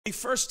he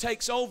first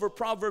takes over,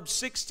 Proverbs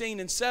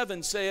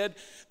 16:7 said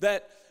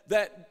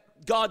that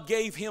God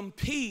gave him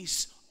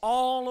peace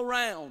all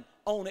around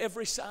on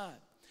every side.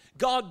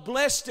 God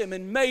blessed him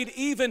and made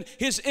even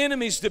his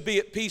enemies to be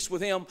at peace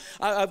with him.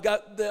 I've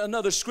got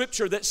another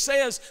scripture that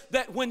says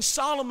that when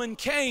Solomon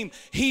came,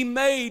 he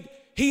made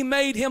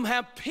him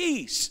have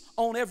peace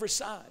on every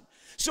side.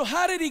 So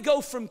how did he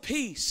go from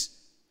peace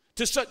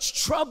to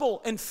such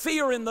trouble and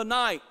fear in the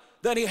night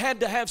that he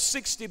had to have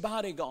 60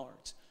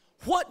 bodyguards?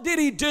 What did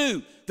he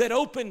do that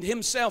opened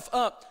himself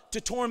up to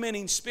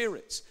tormenting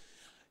spirits?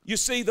 You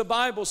see, the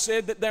Bible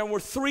said that there were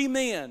 3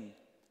 men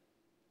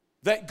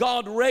that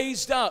God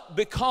raised up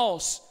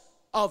because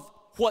of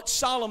what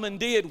Solomon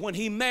did when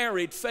he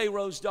married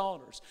Pharaoh's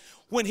daughters.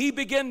 When he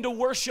began to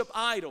worship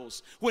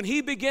idols, when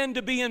he began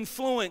to be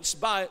influenced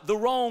by the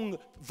wrong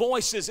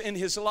voices in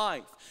his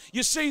life.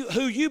 You see,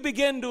 who you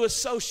begin to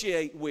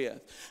associate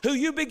with, who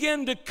you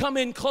begin to come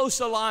in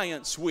close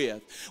alliance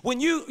with, when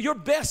your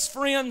best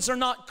friends are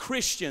not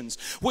Christians,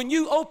 when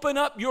you open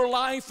up your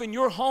life and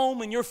your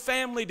home and your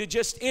family to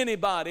just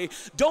anybody,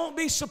 don't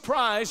be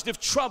surprised if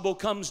trouble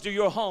comes to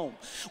your home.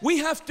 We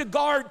have to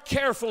guard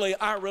carefully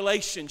our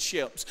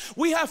relationships.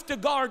 We have to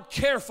guard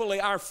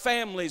carefully our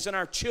families and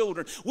our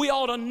children. We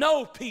ought to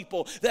know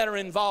people that are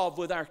involved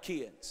with our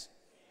kids.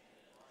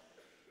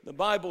 The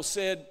Bible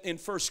said in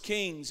 1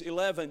 Kings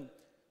 11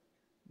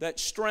 that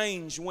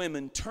strange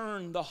women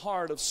turned the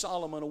heart of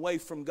Solomon away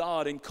from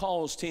God and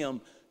caused him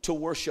to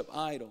worship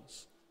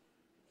idols.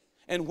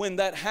 And when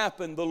that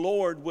happened, the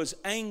Lord was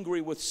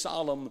angry with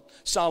Solomon,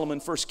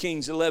 1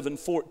 Kings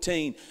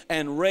 11:14,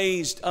 and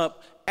raised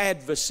up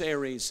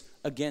adversaries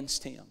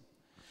against him.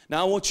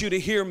 Now I want you to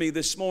hear me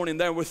this morning.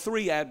 There were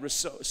 3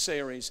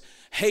 adversaries: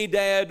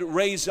 Hadad,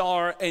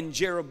 Rezar, and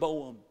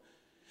Jeroboam.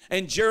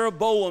 And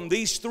Jeroboam,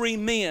 these 3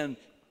 men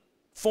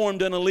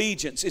formed an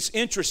allegiance. It's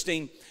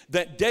interesting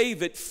that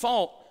David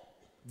fought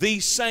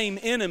these same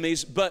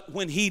enemies, but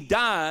when he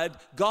died,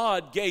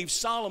 God gave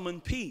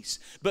Solomon peace.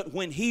 But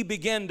when he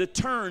began to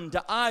turn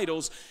to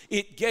idols,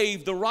 it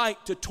gave the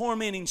right to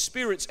tormenting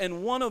spirits.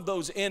 And one of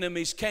those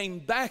enemies came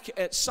back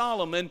at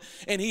Solomon,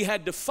 and he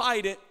had to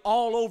fight it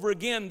all over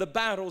again, the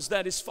battles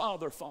that his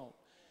father fought.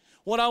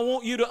 What I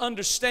want you to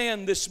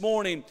understand this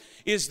morning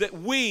is that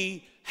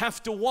we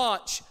have to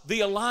watch the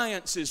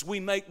alliances we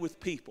make with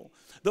people.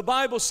 The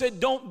Bible said,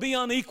 don't be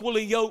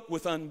unequally yoked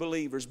with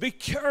unbelievers. Be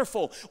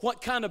careful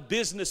what kind of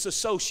business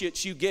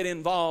associates you get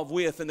involved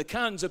with and the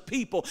kinds of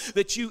people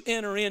that you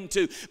enter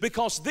into,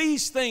 because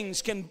these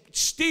things can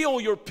steal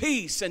your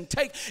peace and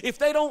if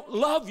they don't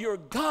love your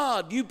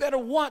God, you better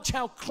watch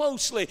how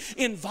closely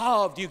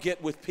involved you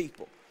get with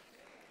people.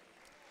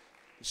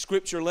 The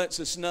Scripture lets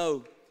us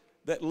know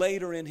that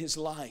later in his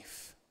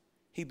life,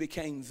 he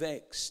became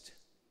vexed.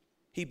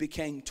 He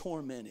became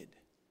tormented.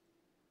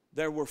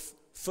 There were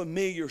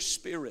familiar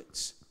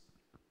spirits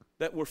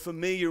that were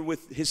familiar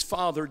with his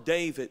father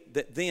David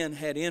that then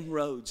had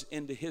inroads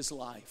into his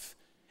life.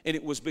 And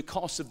it was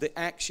because of the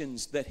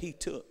actions that he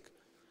took.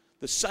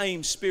 The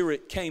same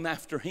spirit came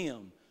after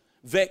him,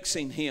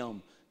 vexing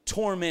him,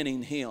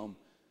 tormenting him,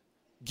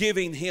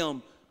 giving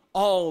him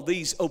all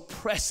these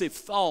oppressive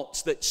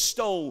thoughts that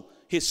stole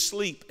his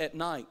sleep at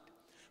night.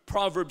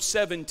 Proverbs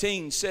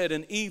 17 said,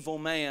 an evil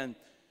man,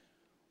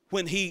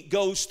 when he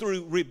goes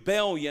through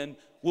rebellion,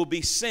 will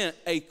be sent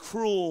a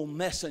cruel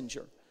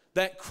messenger.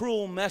 That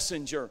cruel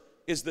messenger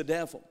is the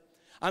devil.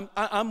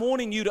 I'm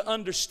wanting you to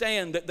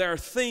understand that there are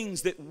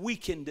things that we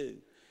can do.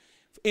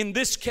 In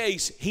this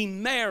case, he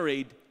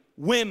married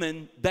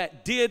women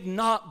that did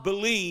not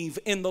believe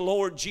in the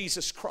Lord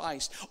Jesus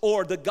Christ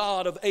or the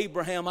God of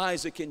Abraham,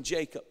 Isaac, and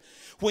Jacob.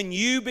 When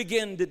you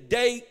begin to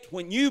date,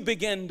 when you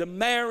begin to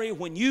marry,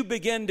 when you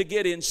begin to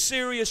get in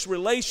serious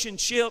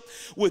relationship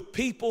with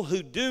people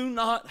who do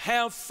not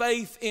have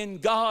faith in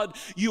God,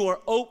 you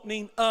are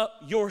opening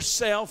up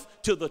yourself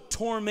to the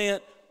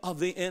torment of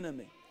the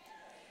enemy.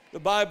 The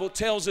Bible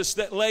tells us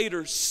that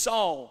later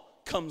Saul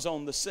comes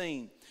on the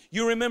scene.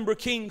 You remember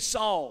King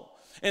Saul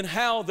and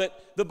how that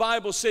the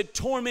Bible said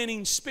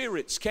tormenting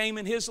spirits came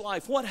in his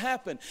life. What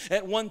happened?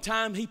 At one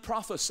time he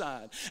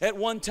prophesied. At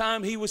one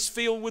time he was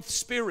filled with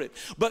spirit.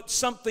 But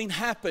something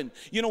happened.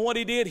 You know what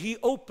he did? He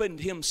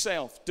opened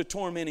himself to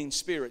tormenting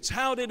spirits.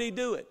 How did he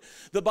do it?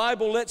 The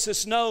Bible lets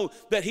us know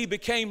that he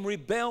became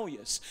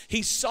rebellious.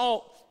 He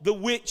sought the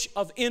witch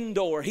of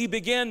Endor. He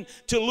began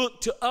to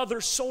look to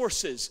other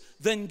sources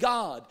than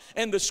God.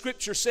 And the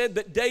Scripture said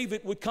that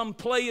David would come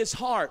play his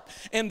harp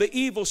and the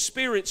evil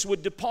spirits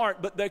would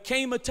depart. But there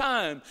came a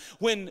time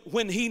when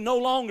he no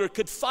longer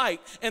could fight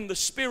and the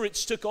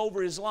spirits took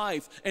over his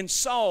life. And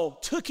Saul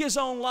took his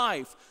own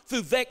life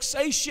through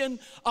vexation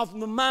of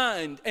the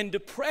mind and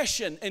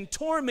depression and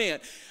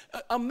torment.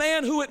 A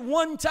man who at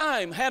one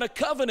time had a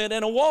covenant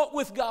and a walk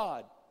with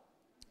God,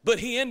 but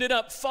he ended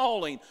up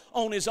falling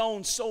on his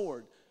own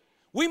sword.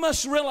 We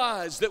must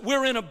realize that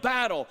we're in a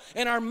battle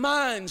and our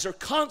minds are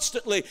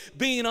constantly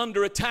being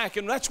under attack.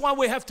 And that's why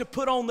we have to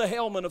put on the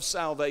helmet of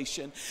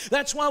salvation.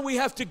 That's why we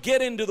have to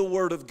get into the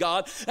Word of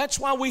God. That's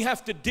why we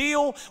have to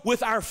deal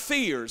with our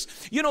fears.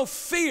 You know,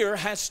 fear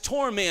has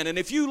torment, and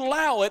if you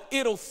allow it,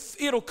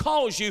 it'll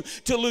cause you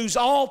to lose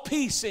all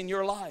peace in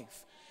your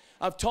life.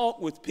 I've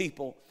talked with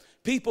people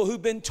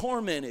who've been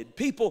tormented,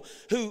 people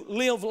who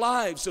live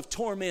lives of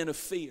torment, of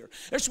fear.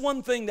 There's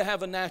one thing to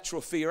have a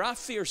natural fear. I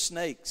fear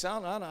snakes.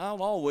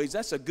 I'll always,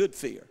 that's a good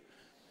fear.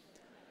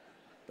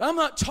 But I'm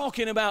not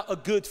talking about a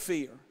good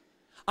fear.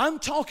 I'm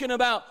talking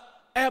about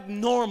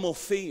abnormal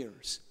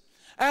fears.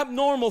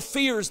 Abnormal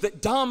fears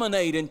that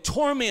dominate and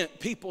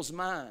torment people's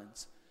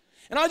minds.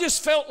 And I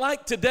just felt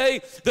like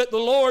today that the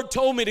Lord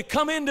told me to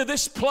come into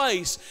this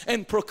place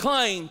and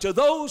proclaim to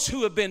those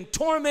who have been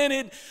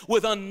tormented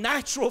with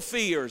unnatural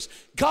fears.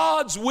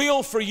 God's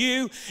will for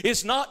you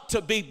is not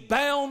to be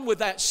bound with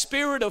that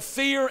spirit of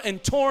fear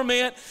and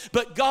torment,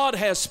 but God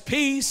has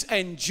peace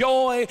and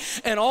joy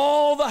and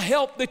all the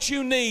help that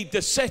you need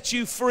to set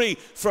you free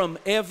from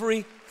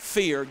every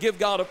fear. Give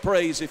God a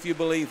praise if you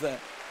believe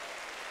that.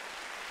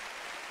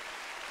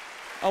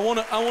 I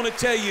want to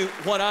tell you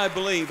what I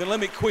believe, and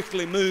let me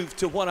quickly move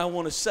to what I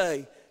want to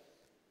say.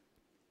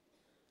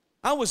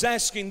 I was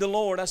asking the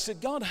Lord, I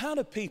said, God, how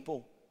do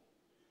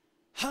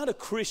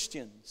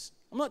Christians,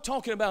 I'm not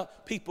talking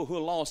about people who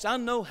are lost. I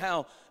know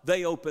how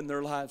they open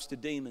their lives to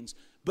demons,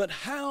 but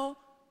how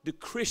do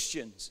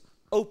Christians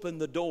open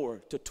the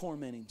door to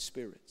tormenting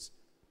spirits?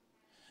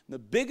 And the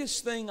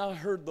biggest thing I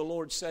heard the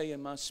Lord say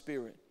in my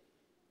spirit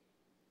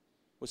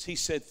was He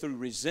said, through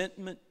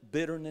resentment,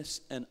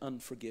 bitterness, and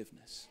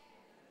unforgiveness.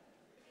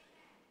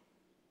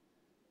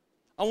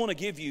 I want to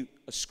give you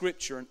a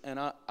scripture, and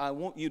I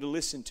want you to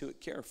listen to it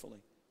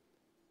carefully.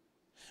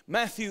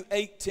 Matthew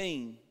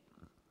 18.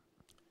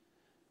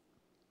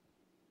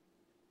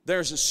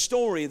 There's a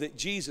story that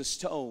Jesus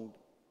told.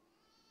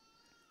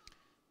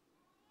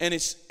 And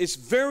it's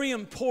very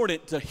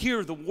important to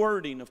hear the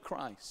wording of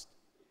Christ.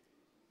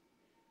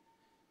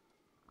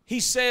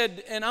 He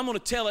said, and I'm going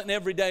to tell it in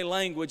everyday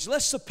language,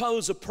 let's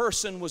suppose a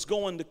person was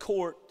going to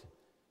court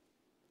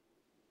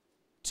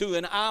to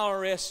an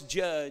IRS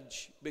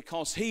judge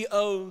because he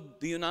owed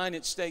the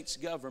United States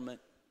government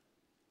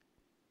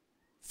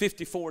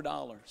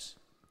 $54.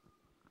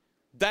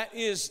 That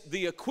is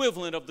the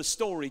equivalent of the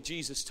story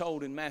Jesus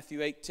told in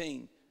Matthew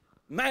 18.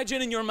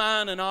 Imagine in your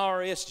mind an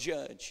IRS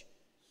judge.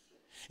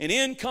 And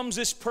in comes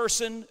this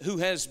person who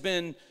has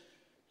been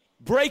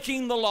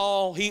breaking the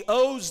law. He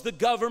owes the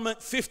government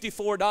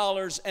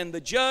 $54, and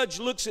the judge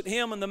looks at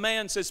him and the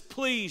man says,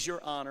 please,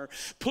 Your Honor,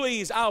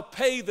 please, I'll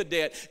pay the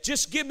debt.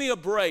 Just give me a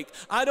break.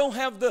 I don't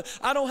have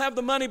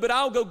the money, but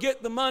I'll go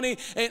get the money,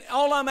 and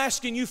all I'm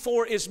asking you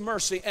for is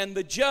mercy. And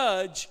the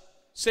judge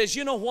says,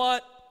 you know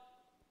what?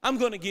 I'm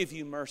going to give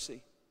you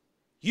mercy.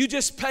 You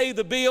just pay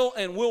the bill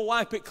and we'll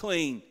wipe it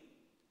clean.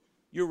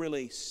 You're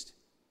released.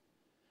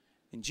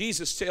 And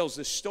Jesus tells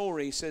this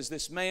story. He says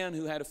this man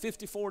who had a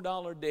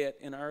 $54 debt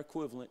in our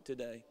equivalent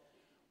today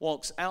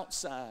walks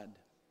outside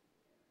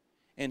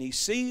and he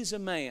sees a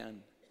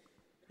man,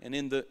 and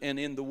in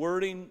the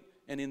wording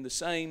and in the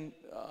same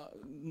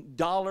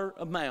dollar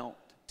amount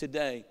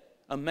today,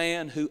 a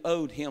man who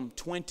owed him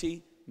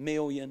 $20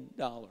 million.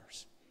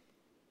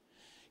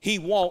 He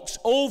walks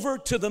over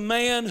to the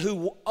man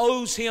who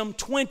owes him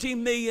 $20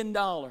 million.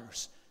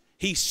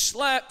 He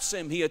slaps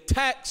him, he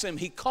attacks him,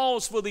 he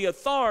calls for the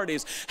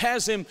authorities,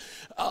 has him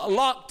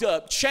locked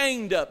up,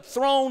 chained up,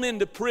 thrown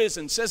into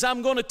prison, says,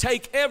 I'm going to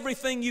take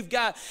everything you've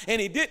got.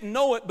 And he didn't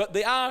know it, but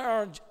the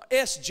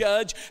IRS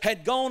judge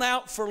had gone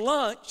out for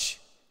lunch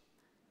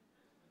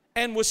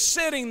and was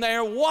sitting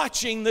there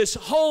watching this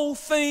whole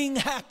thing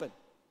happen.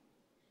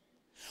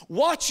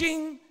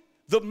 Watching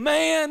the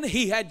man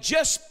he had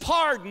just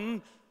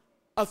pardoned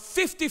a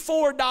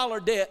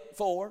 $54 debt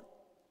for.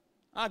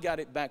 I got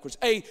it backwards.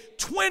 A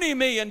 $20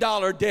 million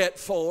debt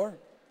for.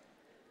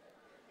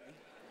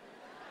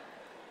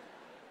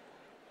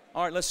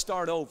 All right, let's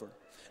start over.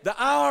 The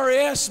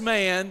IRS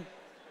man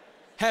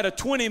had a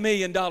 $20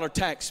 million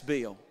tax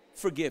bill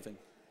forgiven.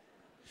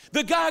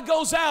 The guy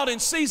goes out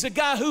and sees a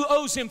guy who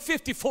owes him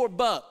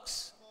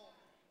 $54.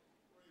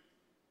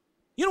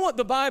 You know what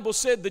the Bible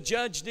said the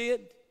judge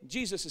did?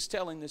 Jesus is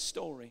telling this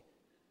story.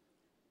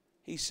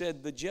 He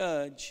said the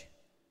judge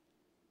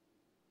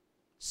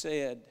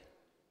said,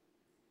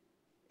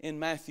 in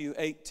Matthew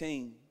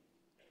 18,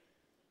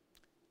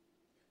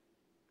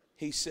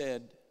 he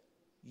said,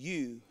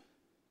 you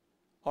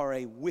are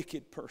a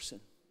wicked person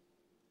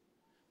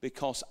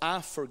because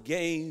I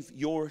forgave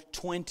your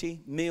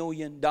 $20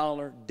 million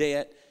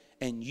debt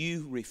and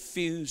you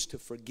refuse to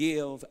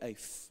forgive a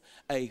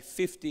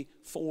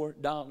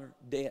 $54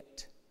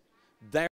 debt.